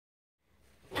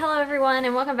Hello everyone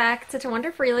and welcome back to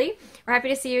Wander Freely. We're happy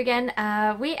to see you again.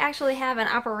 We actually have an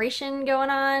operation going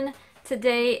on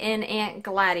today in Aunt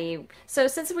Gladdy. So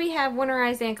since we have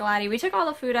winterized Aunt Gladdy, we took all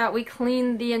the food out, we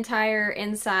cleaned the entire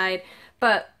inside,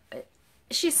 but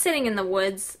she's sitting in the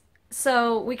woods,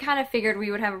 so we kind of figured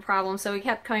we would have a problem, so we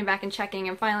kept coming back and checking,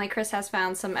 and finally Chris has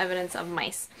found some evidence of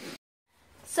mice.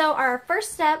 So our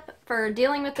first step for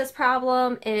dealing with this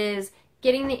problem is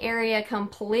getting the area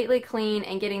completely clean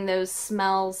and getting those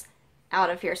smells out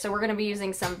of here. So we're going to be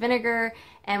using some vinegar,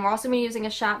 and we're also going to be using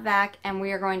a shop vac, and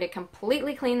we are going to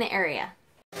completely clean the area.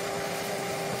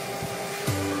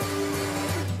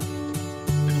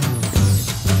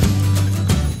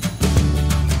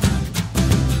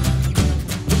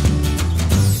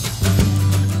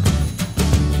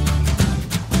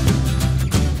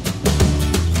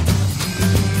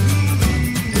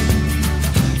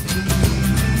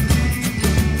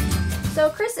 So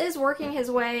Chris is working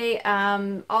his way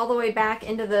all the way back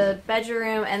into the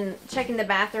bedroom and checking the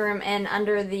bathroom and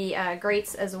under the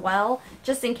grates as well,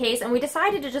 just in case. And we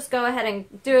decided to just go ahead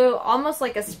and do almost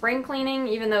like a spring cleaning,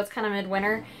 even though it's kind of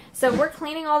midwinter. So we're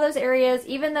cleaning all those areas,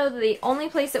 even though the only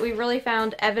place that we really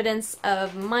found evidence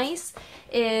of mice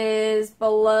is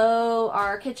below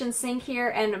our kitchen sink here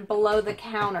and below the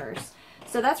counters.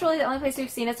 So that's really the only place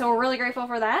we've seen it, so we're really grateful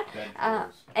for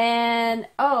that. And,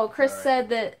 oh, Chris said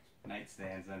that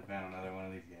nightstands, I found another one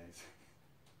of these guys.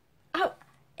 Oh,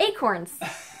 acorns.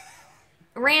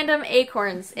 Random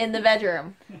acorns in the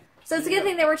bedroom. So it's a good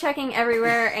thing that we're checking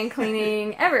everywhere and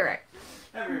cleaning everywhere.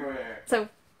 Everywhere. So,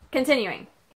 continuing.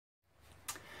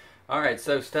 Alright,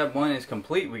 so step 1 is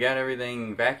complete. We got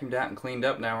everything vacuumed out and cleaned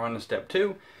up. Now we're on to step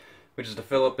 2, which is to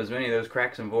fill up as many of those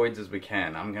cracks and voids as we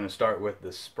can. I'm going to start with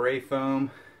the spray foam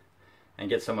and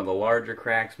get some of the larger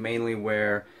cracks, mainly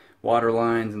where water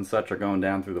lines and such are going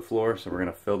down through the floor, so we're going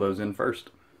to fill those in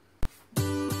first.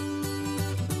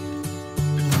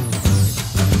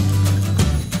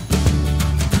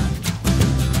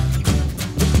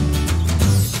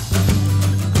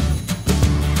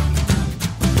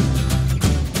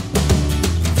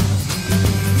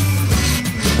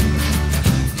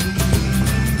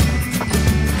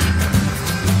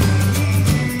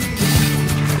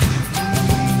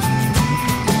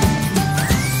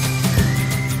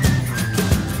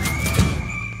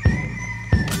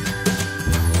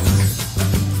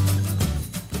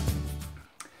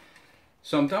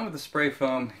 So I'm done with the spray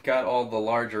foam, got all the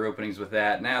larger openings with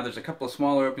that. Now there's a couple of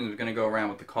smaller openings we're going to go around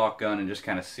with the caulk gun and just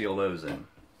kind of seal those in.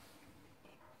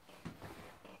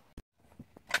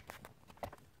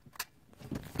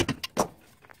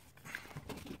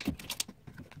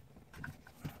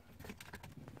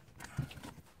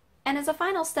 And as a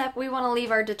final step, we want to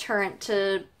leave our deterrent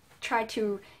to try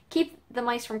to keep the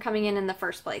mice from coming in the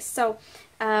first place. So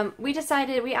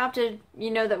we opted,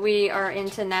 you know, that we are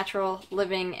into natural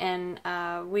living, and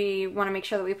we want to make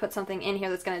sure that we put something in here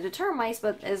that's going to deter mice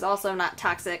but is also not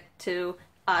toxic to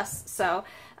us. So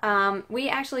we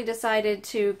actually decided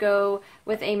to go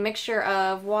with a mixture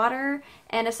of water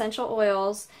and essential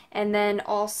oils, and then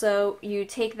also you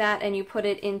take that and you put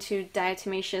it into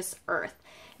diatomaceous earth.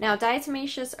 Now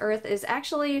diatomaceous earth is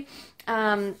actually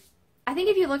I think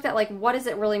if you looked at like what is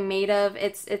it really made of,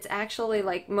 it's actually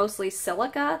like mostly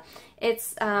silica.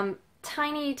 It's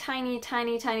tiny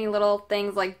little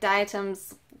things like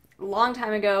diatoms long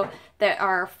time ago that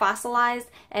are fossilized,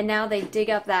 and now they dig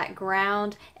up that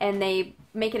ground and they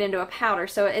make it into a powder.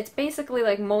 So it's basically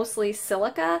like mostly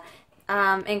silica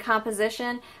in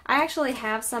composition. I actually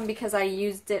have some because I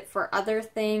used it for other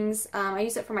things. I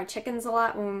used it for my chickens a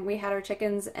lot when we had our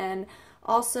chickens, and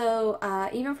also,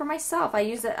 even for myself, I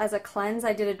use it as a cleanse.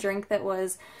 I did a drink that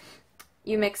was,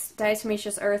 you mix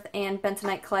diatomaceous earth and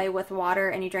bentonite clay with water,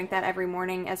 and you drink that every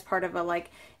morning as part of a, like,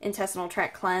 intestinal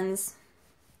tract cleanse.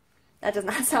 That does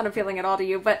not sound appealing at all to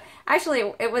you, but actually,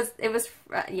 it was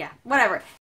yeah, whatever.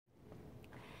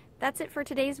 That's it for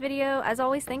today's video. As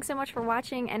always, thanks so much for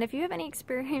watching, and if you have any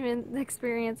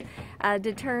experience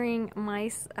deterring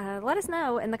mice, let us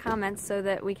know in the comments so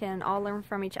that we can all learn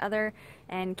from each other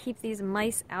and keep these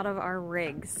mice out of our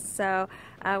rigs. So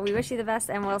we wish you the best,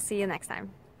 and we'll see you next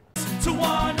time. To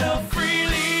wander freely.